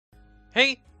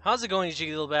Hey, how's it going, you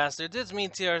cheeky little bastards? It's me,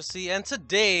 TRC, and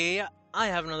today I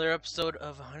have another episode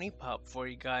of HuniePop for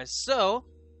you guys. So,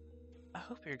 I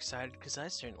hope you're excited, because I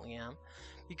certainly am.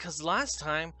 Because last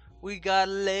time, we got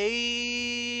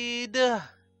laid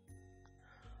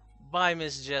by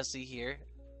Miss Jessie here,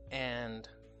 and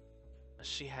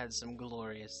she had some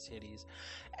glorious titties.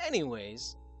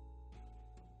 Anyways,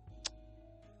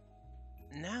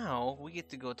 now we get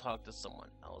to go talk to someone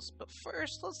else. But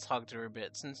first, let's talk to her a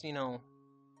bit, since, you know,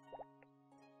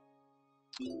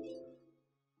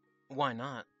 why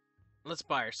not? Let's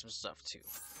buy her some stuff too.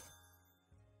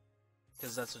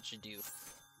 Because that's what you do.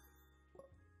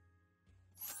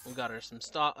 We got her some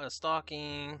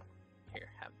stocking. Here,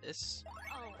 have this.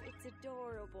 Oh, it's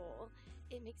adorable.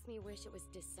 It makes me wish it was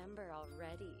December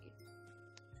already.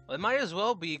 Well, it might as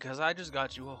well be, because I just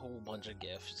got you a whole bunch of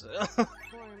gifts. For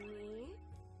me?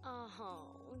 Oh,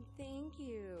 thank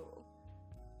you.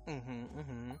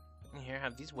 Here,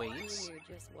 have these weights. You knew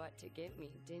just what to get me,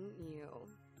 didn't you?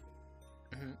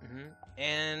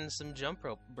 And some jump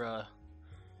rope, bruh.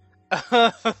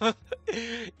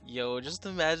 Yo, just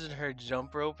imagine her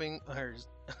jump roping, her,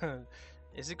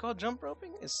 is it called jump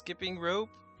roping? Is skipping rope?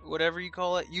 Whatever you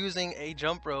call it, using a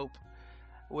jump rope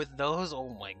with those? Oh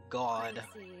my god.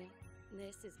 I see.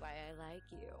 This is why I like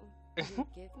you. You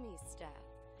give me stuff.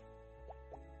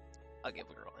 I'll give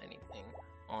a girl anything,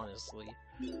 honestly.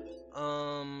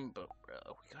 But bro,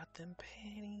 we got them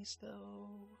panties though.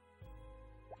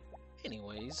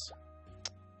 Anyways,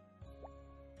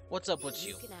 what's up with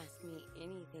you? You can ask me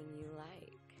anything you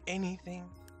like. Anything?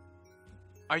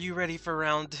 Are you ready for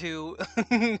round 2?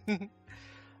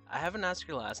 I haven't asked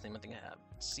your last name. I think I have.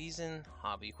 Season,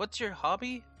 hobby. What's your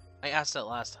hobby? I asked that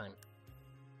last time.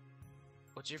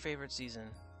 What's your favorite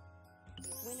season?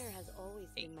 Winter has always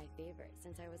been my favorite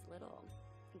since I was little.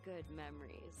 Good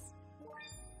memories.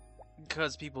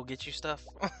 Because people get you stuff?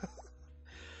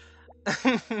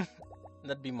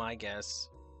 That'd be my guess.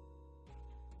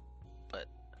 But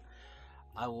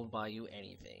I will buy you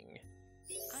anything.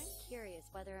 I'm curious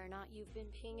whether or not you've been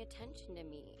paying attention to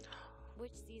me.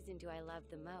 Which season do I love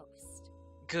the most?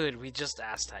 Good, we just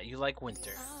asked that. You like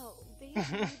winter. Oh, baby,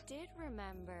 you did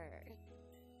remember.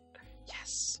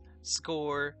 Yes.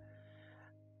 Score.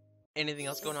 Anything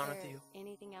else going on with you?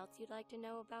 Anything else you'd like to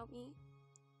know about me?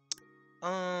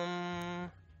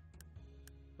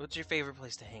 What's your favorite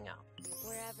place to hang out?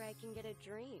 Wherever I can get a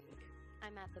drink.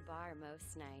 I'm at the bar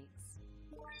most nights.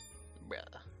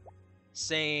 Bruh.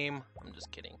 Same. I'm just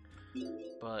kidding.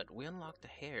 But we unlocked the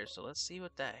hair, so let's see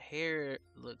what that hair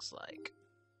looks like.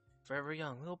 Forever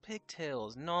young. Little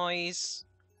pigtails. Nice.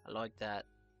 I like that.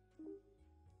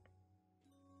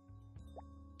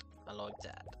 I like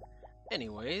that.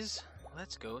 Anyways,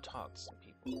 let's go talk to some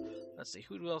people. Let's see,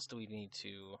 who else do we need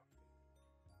to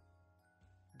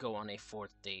go on a 4th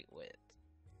date with?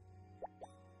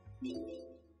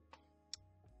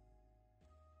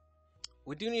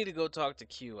 We do need to go talk to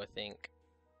Q, I think.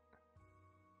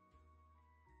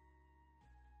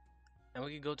 And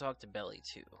we could go talk to Belly,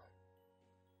 too.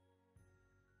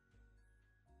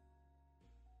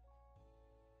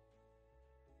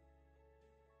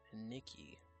 And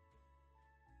Nikki.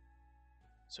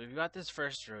 So we've got this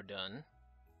first row done.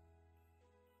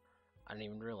 I didn't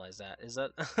even realize that. Is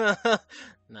that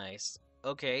nice?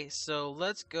 Okay, so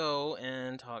let's go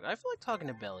and talk. I feel like talking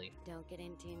to Belly. Don't get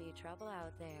into any trouble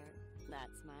out there.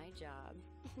 That's my job.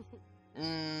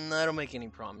 I don't make any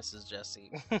promises,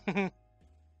 Jesse.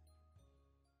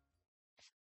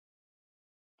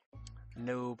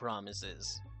 No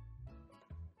promises.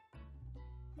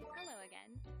 Hello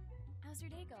again. How's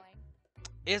your day going?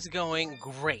 It's going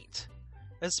great.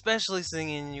 Especially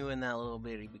seeing you in that little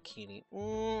bitty bikini.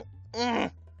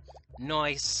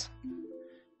 Nice.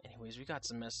 Anyways, we got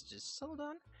some messages. Hold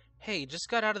on. Hey, just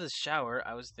got out of the shower.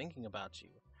 I was thinking about you.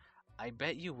 I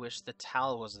bet you wish the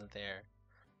towel wasn't there.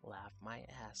 Laugh my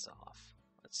ass off.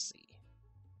 Let's see.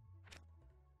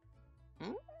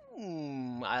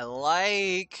 I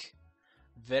like.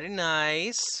 Very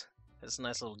nice. That's a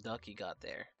nice little duck you got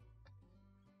there.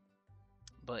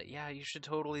 But yeah, you should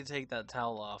totally take that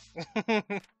towel off.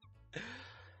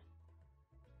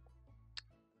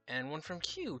 And one from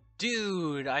Q.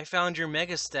 Dude, I found your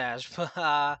mega stash.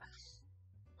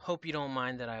 Hope you don't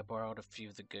mind that I borrowed a few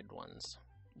of the good ones.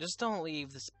 Just don't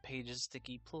leave this pages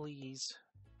sticky, please.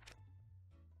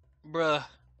 Bruh.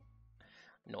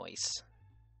 Nice.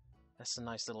 That's a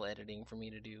nice little editing for me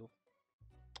to do.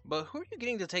 But who are you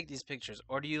getting to take these pictures?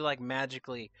 Or do you like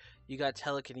magically, you got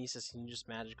telekinesis and you just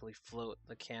magically float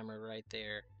the camera right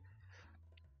there?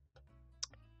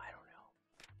 I don't know.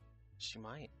 She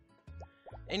might.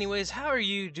 Anyways, how are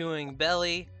you doing,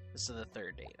 Belly? This is the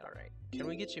third date, alright. Can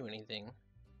we get you anything?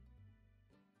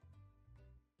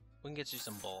 We can get you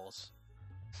some balls.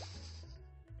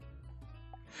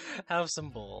 Have some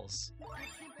balls. I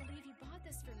can't believe you bought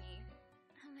this for me.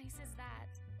 How nice is that?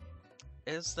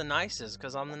 It's the nicest,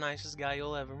 because I'm the nicest guy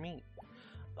you'll ever meet.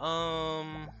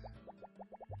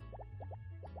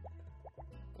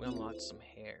 We unlocked some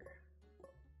hair.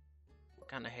 What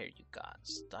kind of hair you got?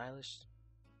 Stylish?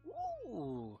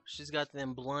 Ooh, she's got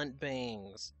them blunt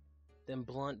bangs. Them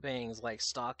blunt bangs like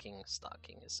stocking.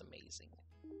 Stocking is amazing.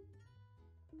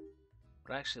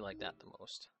 But I actually like that the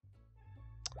most.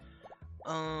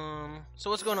 So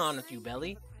what's going on with you,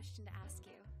 Belly? I have a question to ask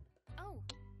you. Oh,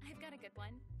 I've got a good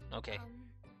one. Okay.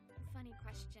 Funny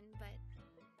question, but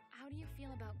how do you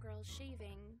feel about girls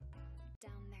shaving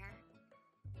down there?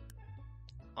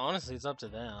 Honestly, it's up to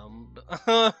them.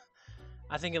 I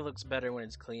think it looks better when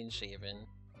it's clean shaven.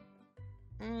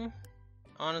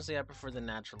 Honestly, I prefer the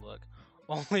natural look.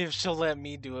 Only if she'll let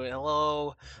me do it.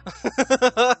 Hello?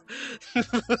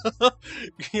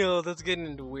 Yo, that's getting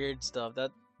into weird stuff.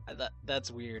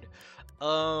 That's weird.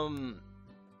 I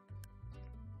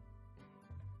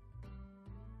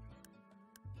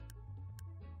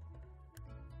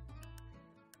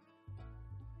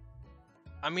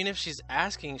mean, if she's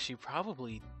asking, she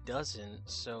probably doesn't,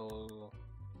 so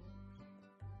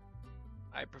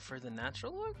I prefer the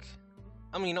natural look?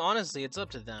 I mean, honestly, it's up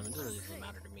to them. It doesn't really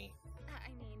matter to me.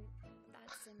 I mean,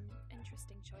 that's an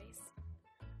interesting choice.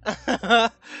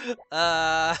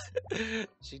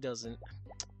 She doesn't,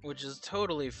 which is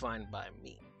totally fine by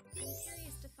me. I'm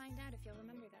curious to find out if you'll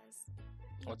remember this.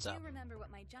 What's up? You remember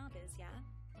what my job is, yeah?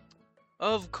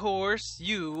 Of course,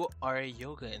 you are a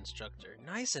yoga instructor.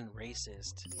 Nice and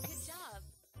racist. Good job.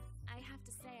 I have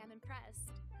to say I'm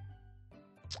impressed.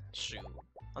 Shoot.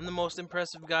 I'm the most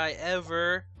impressive guy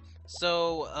ever.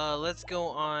 So, let's go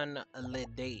on a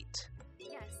date.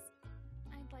 Yes,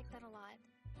 I'd like that a lot.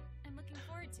 I'm looking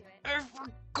forward to it. I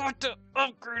forgot to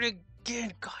upgrade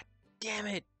again. God damn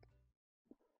it.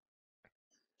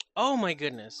 Oh my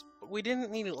goodness. But we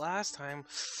didn't need it last time.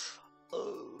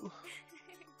 Oh.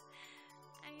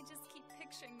 I just keep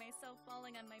picturing myself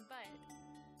falling on my butt.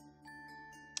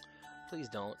 Please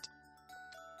don't.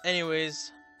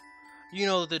 Anyways, you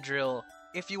know the drill.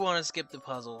 If you want to skip the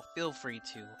puzzle, feel free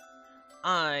to.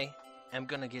 I am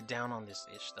gonna get down on this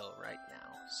ish though right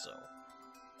now, so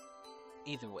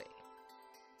either way,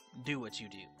 do what you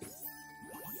do.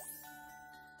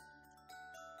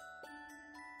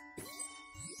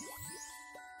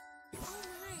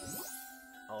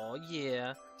 Oh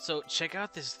yeah, so check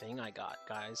out this thing I got,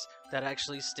 guys, that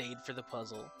actually stayed for the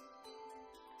puzzle.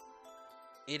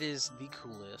 It is the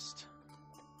coolest.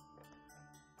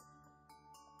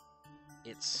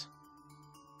 Is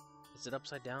it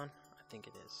upside down? I think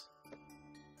it is.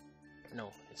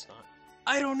 No, it's not.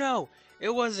 I don't know! It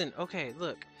wasn't! Okay,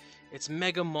 look. It's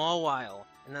Mega Mawile,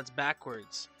 and that's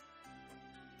backwards.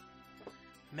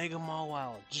 Mega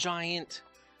Mawile, giant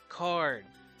card.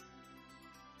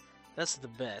 That's the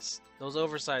best. Those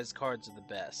oversized cards are the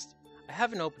best. I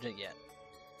haven't opened it yet.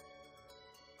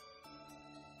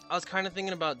 I was kind of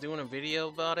thinking about doing a video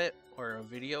about it, or a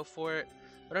video for it,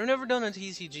 but I've never done a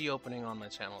TCG opening on my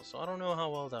channel, so I don't know how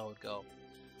well that would go.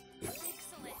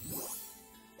 Excellent.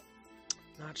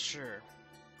 Not sure.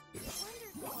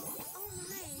 Wonderful. Oh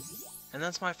my. And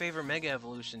that's my favorite Mega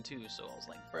Evolution too, so I was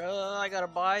like, bruh, I gotta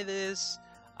buy this.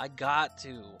 I got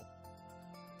to.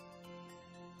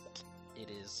 It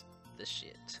is the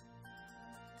shit.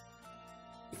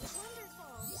 Wonderful.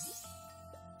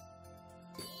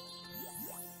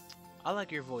 I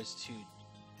like your voice too,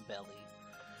 Belly.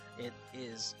 It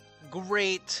is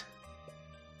great.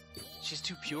 She's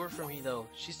too pure for me though.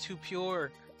 She's too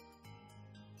pure.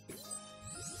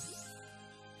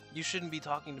 You shouldn't be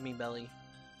talking to me, Belly.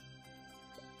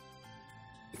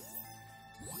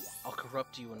 I'll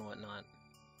corrupt you and whatnot.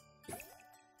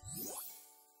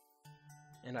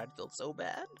 And I'd feel so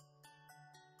bad.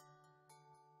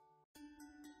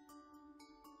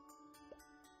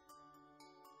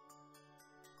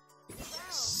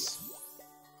 Yes.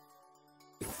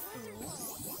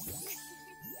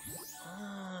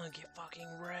 Ah, get fucking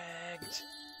wrecked.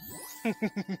 Okay,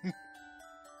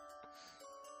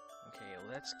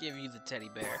 let's give you the teddy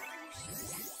bear.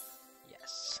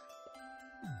 Yes.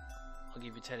 I'll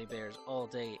give you teddy bears all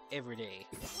day, every day.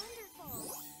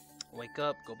 Wonderful. Wake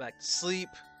up, go back to sleep.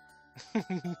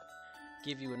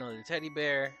 Give you another teddy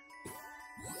bear.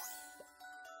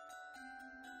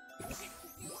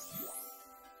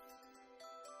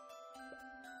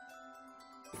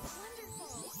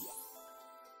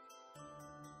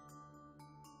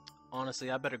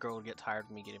 Honestly, I bet a girl would get tired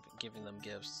of me giving them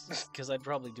gifts. Because I'd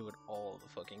probably do it all the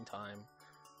fucking time.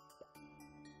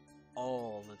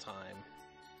 All the time.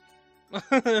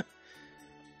 I'll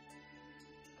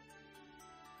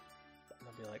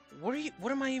be like,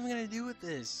 what am I even gonna do with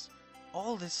this?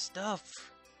 All this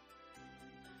stuff.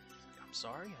 I'm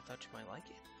sorry, I thought you might like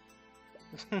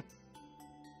it.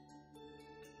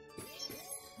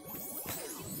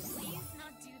 Please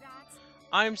not do that.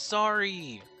 I'm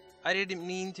sorry! I didn't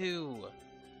mean to.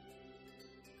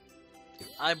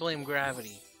 I blame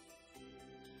gravity.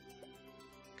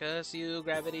 Curse you,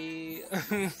 gravity!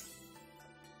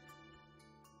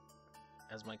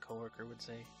 As my coworker would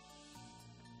say.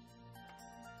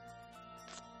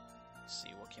 Let's see,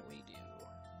 what can we do?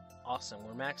 Awesome,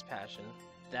 we're max passion.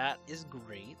 That is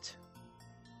great.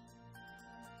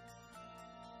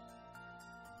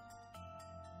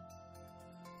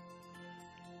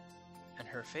 And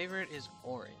her favorite is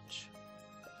orange.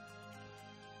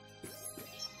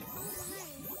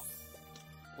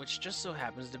 Which just so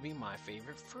happens to be my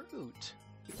favorite fruit.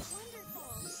 Wonderful.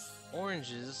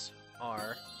 Oranges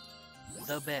are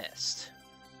the best.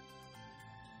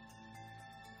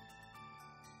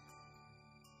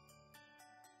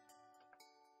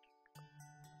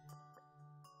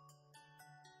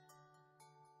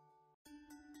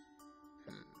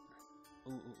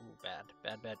 Ooh, bad.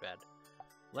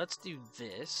 Let's do this.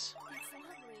 It's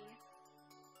lovely.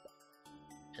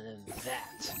 And then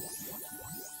that.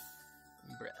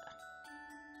 Bruh.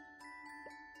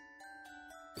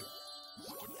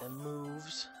 Let's get them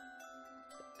moves.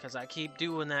 Because I keep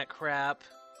doing that crap.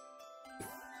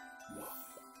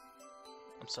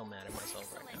 I'm so mad at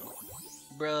myself right now.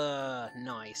 Bruh,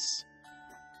 nice.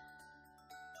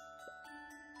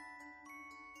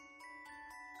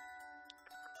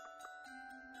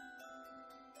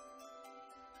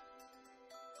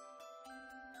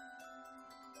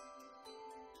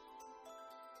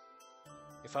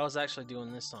 If I was actually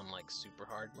doing this on like super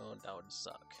hard mode, that would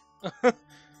suck. I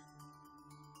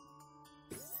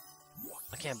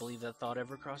can't believe that thought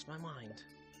ever crossed my mind.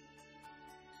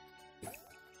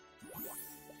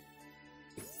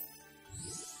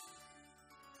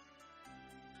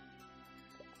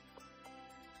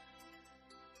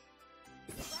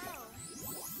 Wow.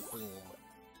 Boom.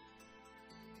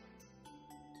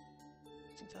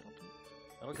 Think that'll do?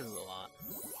 That'll give us a lot.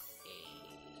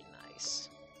 Hey, nice.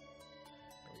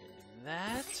 We're gonna do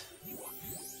that.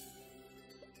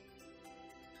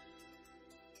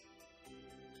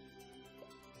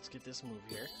 Let's get this move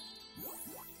here.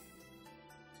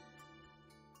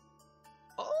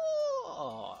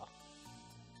 Oh!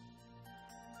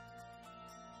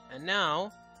 And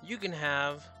now you can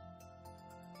have.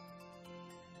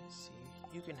 Let's see.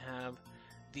 You can have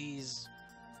these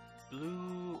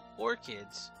blue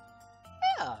orchids.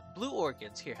 Yeah, blue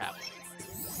orchids. Here, have them.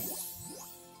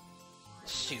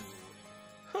 Shoot.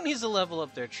 Who needs to level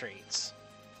up their traits?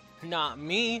 Not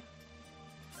me.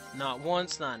 Not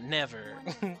once, not never.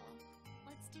 Wonderful.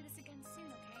 Let's do this again soon,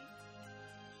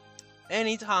 okay?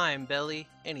 Anytime, Belly.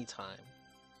 Anytime.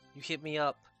 You hit me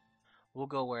up. We'll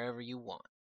go wherever you want.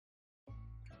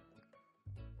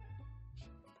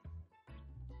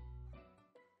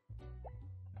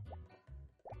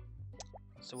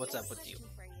 So what's up with you?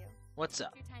 Question for you. What's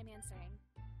up? Take your time answering.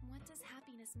 What does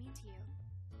happiness mean to you?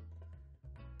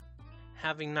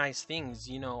 Having nice things,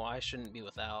 you know, I shouldn't be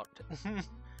without.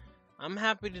 I'm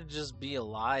happy to just be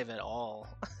alive at all.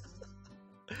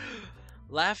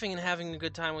 Laughing and having a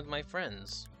good time with my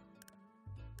friends.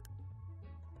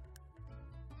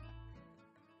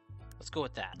 Let's go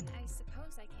with that. I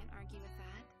suppose I can't argue with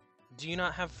that. Do you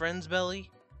not have friends, Belly?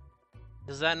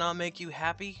 Does that not make you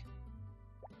happy?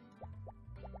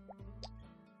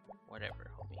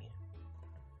 Whatever, homie.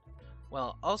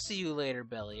 Well, I'll see you later,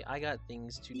 Belly. I got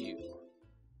things to do.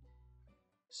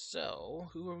 So,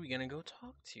 who are we gonna go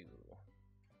talk to?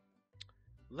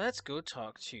 Let's go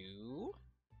talk to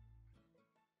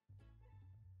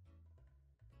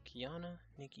Kiana,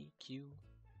 Nikki, Q.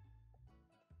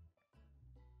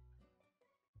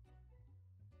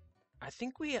 I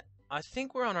think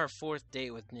we're on our 4th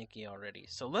date with Nikki already.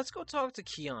 So let's go talk to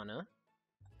Kiana.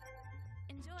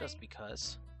 Enjoy. Just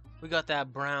because. We got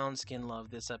that brown skin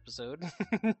love this episode.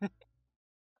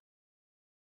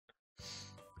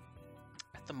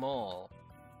 At the mall.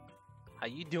 How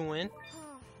you doing?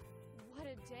 What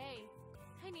a day.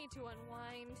 I need to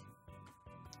unwind.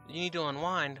 You need to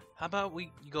unwind. How about you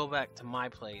go back to my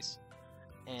place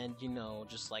and, you know,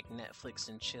 just like Netflix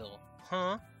and chill.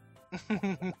 Huh?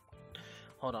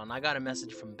 Hold on, I got a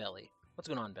message from Belly. What's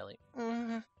going on, Belly?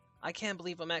 I can't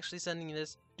believe I'm actually sending you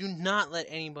this. Do not let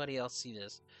anybody else see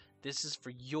this. This is for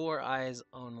your eyes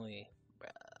only. Bruh.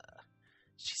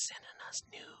 She's sending us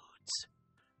nudes.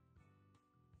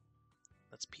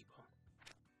 Let's peep them.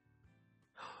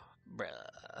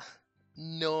 Bruh.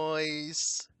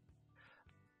 Nice.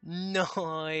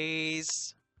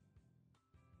 Nice.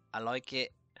 I like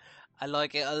it. I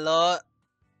like it a lot.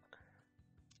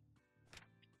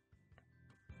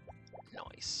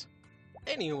 Nice.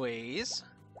 Anyways,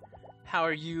 how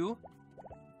are you?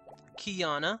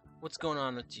 Kiana, what's going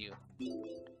on with you?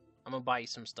 I'm gonna buy you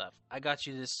some stuff. I got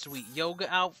you this sweet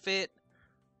yoga outfit.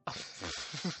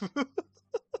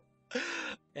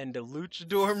 And a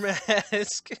luchador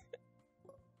mask.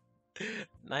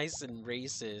 Nice and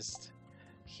racist.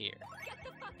 Here. Get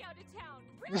the fuck out of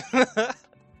town!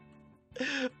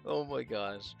 Oh my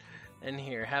gosh. And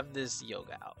here, have this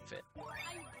yoga outfit. I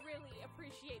really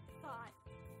appreciate the thought.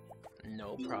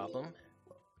 No problem.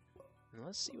 And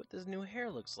let's see what this new hair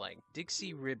looks like.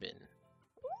 Dixie ribbon.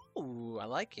 Ooh, I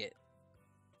like it.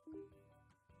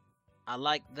 I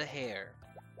like the hair.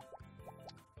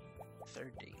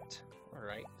 Third date.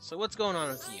 Alright, so what's going on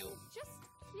with you? Just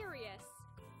curious.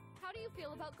 How do you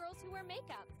feel about girls who wear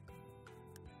makeup?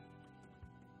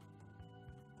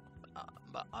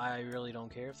 But I really don't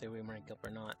care if they wear makeup or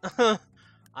not.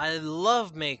 I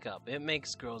love makeup. It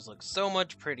makes girls look so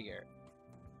much prettier.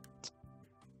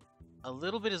 A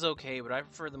little bit is okay, but I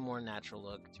prefer the more natural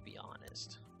look, to be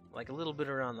honest. Like a little bit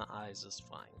around the eyes is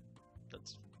fine.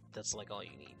 That's like all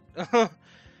you need.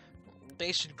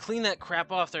 They should clean that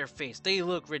crap off their face. They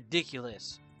look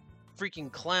ridiculous.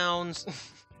 Freaking clowns.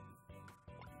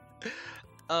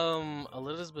 A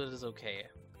little bit is okay.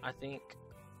 I think.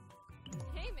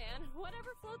 Hey man,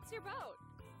 whatever floats your boat.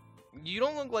 You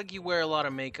don't look like you wear a lot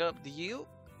of makeup, do you?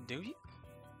 Do you?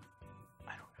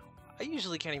 I don't know. I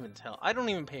usually can't even tell. I don't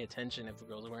even pay attention if a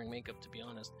girl's wearing makeup, to be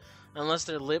honest. Unless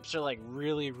their lips are like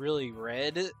really, really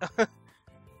red.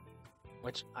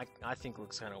 Which I think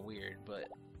looks kind of weird, but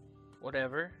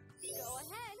whatever. Go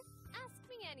ahead, ask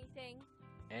me anything.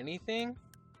 Anything?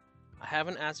 I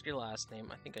haven't asked your last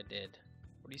name. I think I did.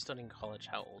 What are you studying in college?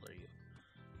 How old are you?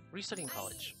 What are you studying in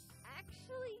college? I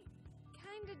actually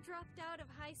kinda dropped out of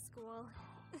high school.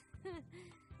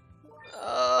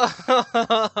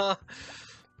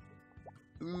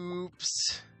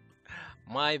 Oops.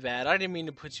 My bad. I didn't mean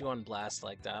to put you on blast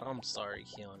like that. I'm sorry,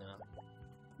 Kiana.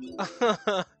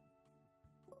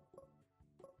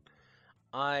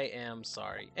 I am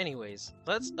sorry. Anyways,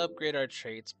 let's upgrade our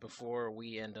traits before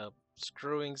we end up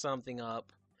screwing something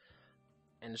up.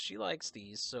 And she likes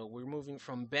these, so we're moving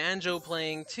from banjo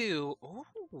playing to... Ooh,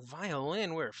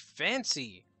 violin. We're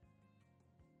fancy.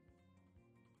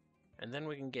 And then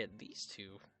we can get these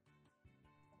two.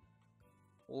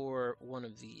 Or one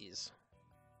of these.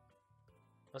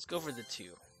 Let's go for the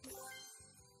two.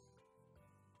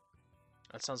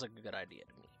 That sounds like a good idea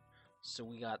to me. So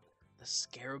we got the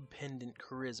Scarab Pendant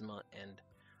Charisma and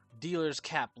Dealer's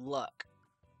Cap Luck.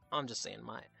 I'm just saying,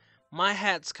 my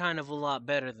hat's kind of a lot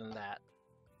better than that.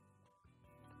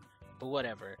 But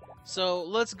whatever. So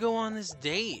let's go on this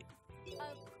date.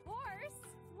 Of course.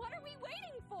 What are we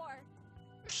waiting for?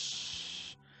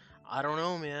 Psh, I don't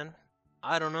know, man.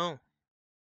 I don't know.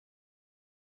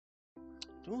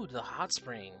 Ooh, the hot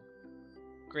spring.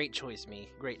 Great choice, me.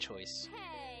 Great choice.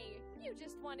 Hey, you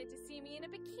just wanted to see me in a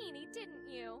bikini, didn't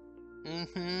you?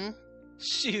 Mm-hmm.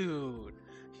 Shoot.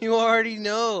 You already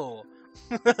know.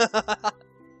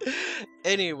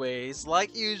 Anyways,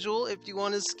 like usual, if you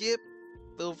want to skip,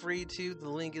 feel free to. The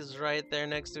link is right there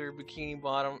next to her bikini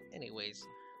bottom. Anyways,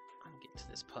 I'm gonna get to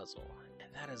this puzzle.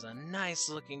 And that is a nice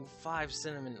looking 5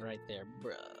 cinnamon right there,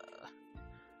 bruh.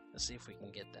 Let's see if we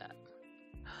can get that.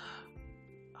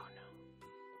 Oh no.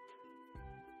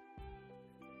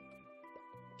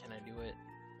 Can I do it?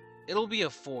 It'll be a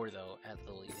 4 though, at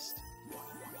the least.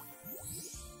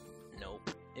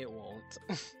 Nope, it won't.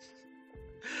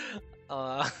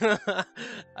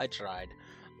 I tried.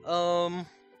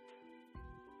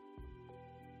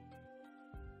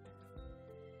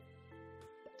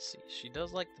 Let's see. She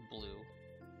does like the blue.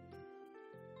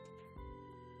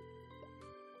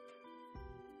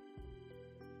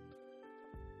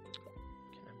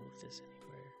 Can I move this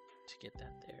anywhere to get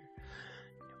that there?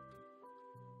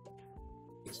 No.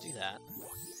 Let's do that.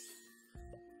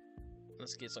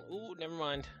 Let's get some. Ooh, never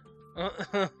mind.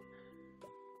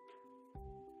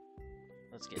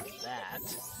 Let's get that.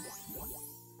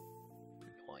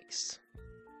 Nice.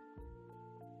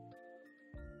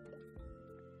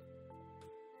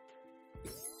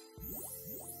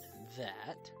 And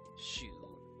that. Shoot.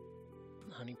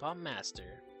 HuniePop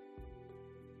Master.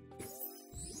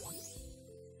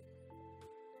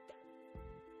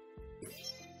 Do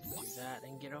that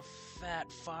and get a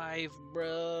fat 5,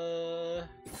 bruh.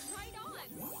 Right on.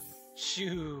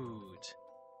 Shoot.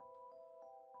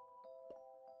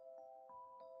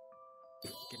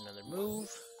 Get another move.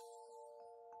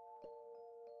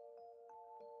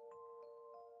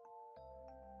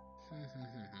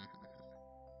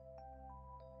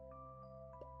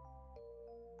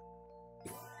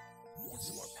 Get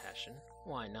some more passion.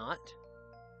 Why not?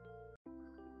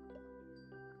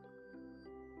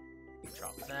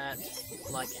 Drop that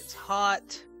like it's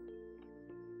hot.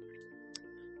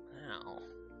 Ow.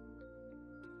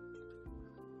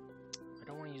 I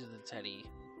don't want to use the teddy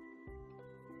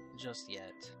just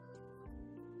yet.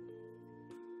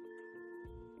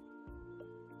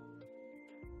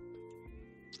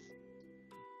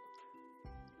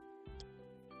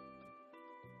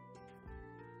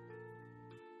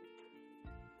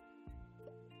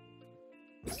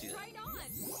 Let's do that.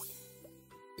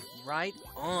 Right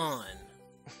on.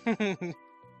 We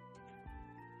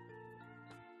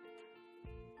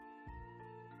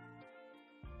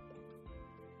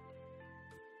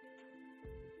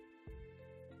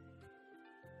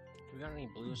got any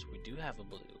blues? We do have a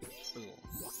blue. Boom.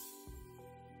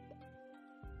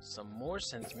 Some more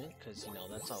sentiment, because, you know,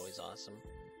 that's always awesome.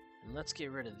 And let's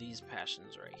get rid of these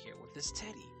passions right here with this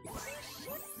teddy.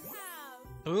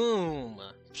 Boom!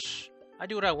 Psh, I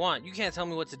do what I want. You can't tell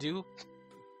me what to do.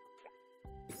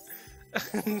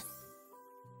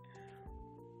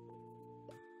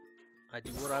 I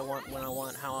do what I want, when I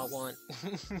want, how I want.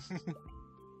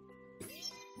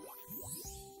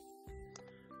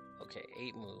 Okay,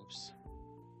 8 moves.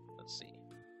 Let's see.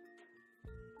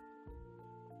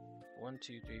 1,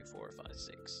 2, 3, 4, 5,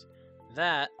 6.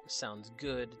 That sounds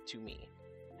good to me.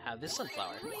 Have this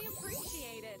sunflower. Really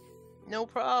appreciate it. No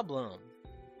problem.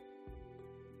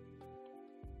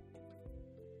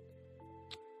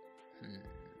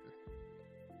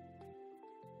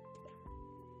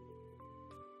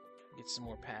 Get some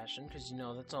more passion, because you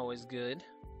know that's always good.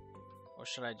 Or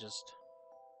should I just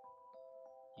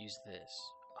use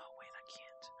this? Oh wait, I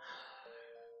can't.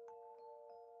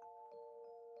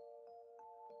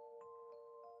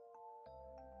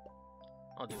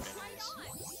 I'll do it anyways.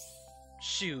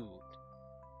 Shoot.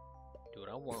 Do what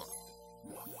I want.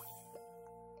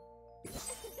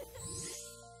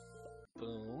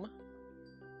 Boom.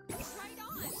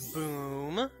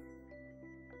 Boom.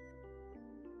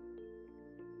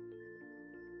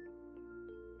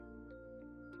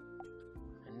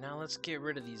 And now let's get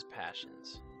rid of these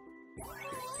passions.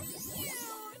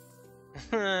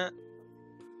 No,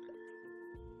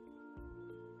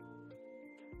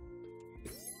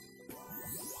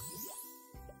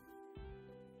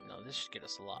 this should get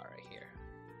us a lot right here.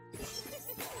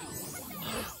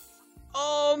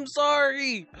 Oh, I'm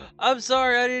sorry! I'm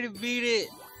sorry, I didn't beat it!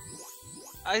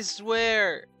 I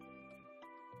swear!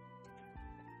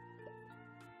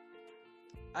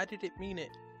 I didn't mean it.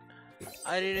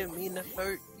 I didn't mean to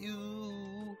hurt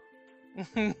you.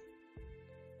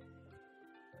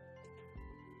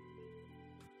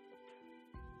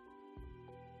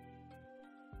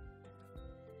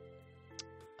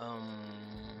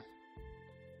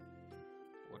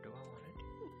 What do I want to do?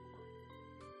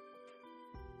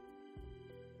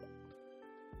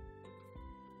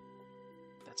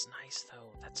 That's nice,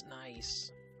 though. That's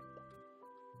nice.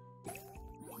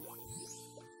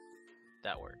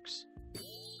 That works.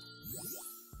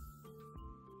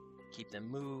 Keep them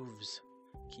moves.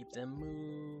 Keep them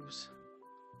moves.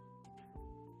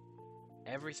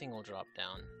 Everything will drop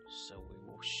down, so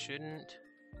we shouldn't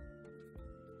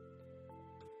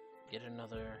get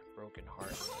another broken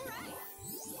heart.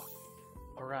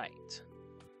 Alright.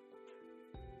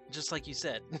 Just like you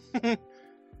said. 1, 2, 3.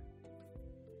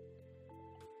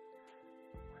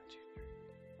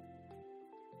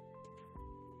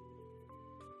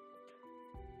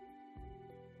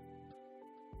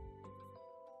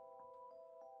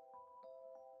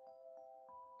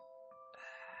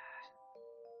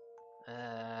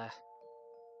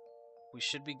 We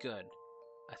should be good.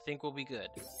 I think we'll be good.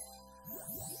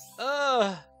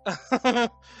 That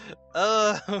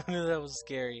was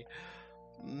scary.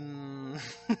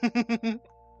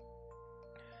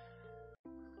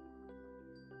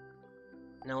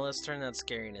 Now let's turn that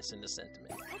scariness into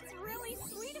sentiment. That's really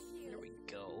sweet of you. There we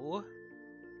go.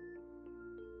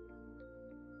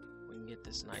 We can get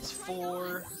this nice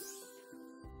 4.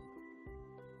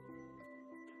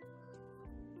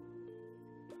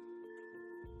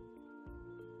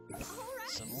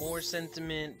 Some more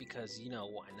sentiment, because, you know,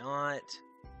 why not?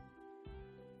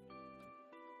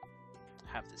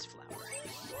 Have this flower.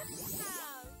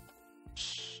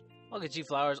 Psh, I'll get you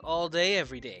flowers all day,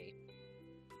 every day.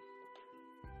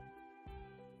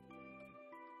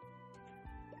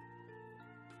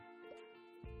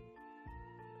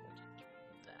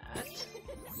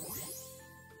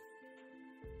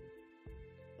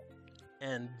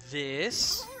 And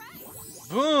this.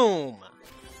 Boom!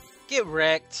 Get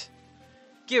wrecked.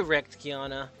 Get wrecked,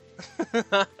 Kiana. Before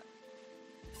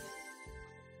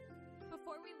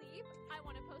we leave, I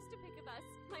want to post a pic of us.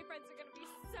 My friends are gonna be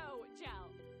so gel.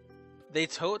 They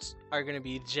totes are gonna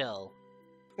be gel.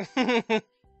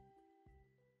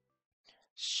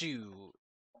 Shoot.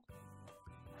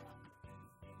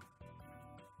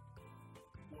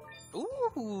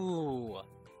 Ooh.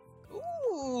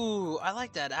 Ooh, I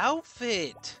like that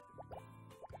outfit.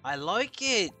 I like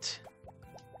it.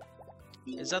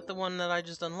 Is that the one that I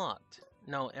just unlocked?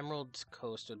 No, Emerald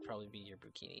Coast would probably be your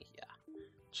bikini. Yeah.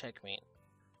 Checkmate.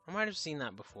 I might have seen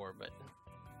that before, but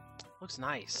looks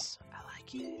nice. I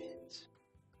like it.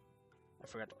 I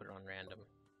forgot to put it on random.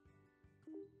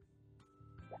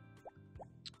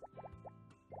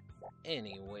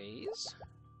 Anyways,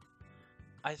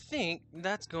 I think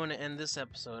that's going to end this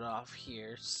episode off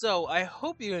here. So I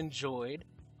hope you enjoyed.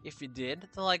 If you did,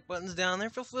 the like button's down there.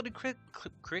 Feel free to crick.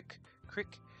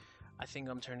 I think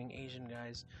I'm turning Asian,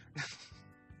 guys.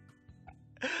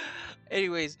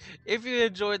 Anyways, if you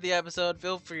enjoyed the episode,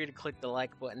 feel free to click the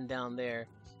like button down there.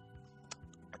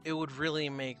 It would really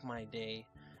make my day.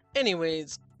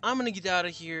 Anyways, I'm gonna get out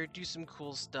of here, do some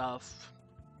cool stuff,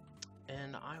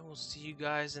 and I will see you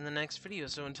guys in the next video.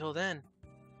 So until then,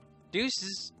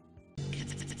 deuces.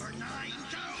 For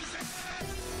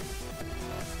 9,000!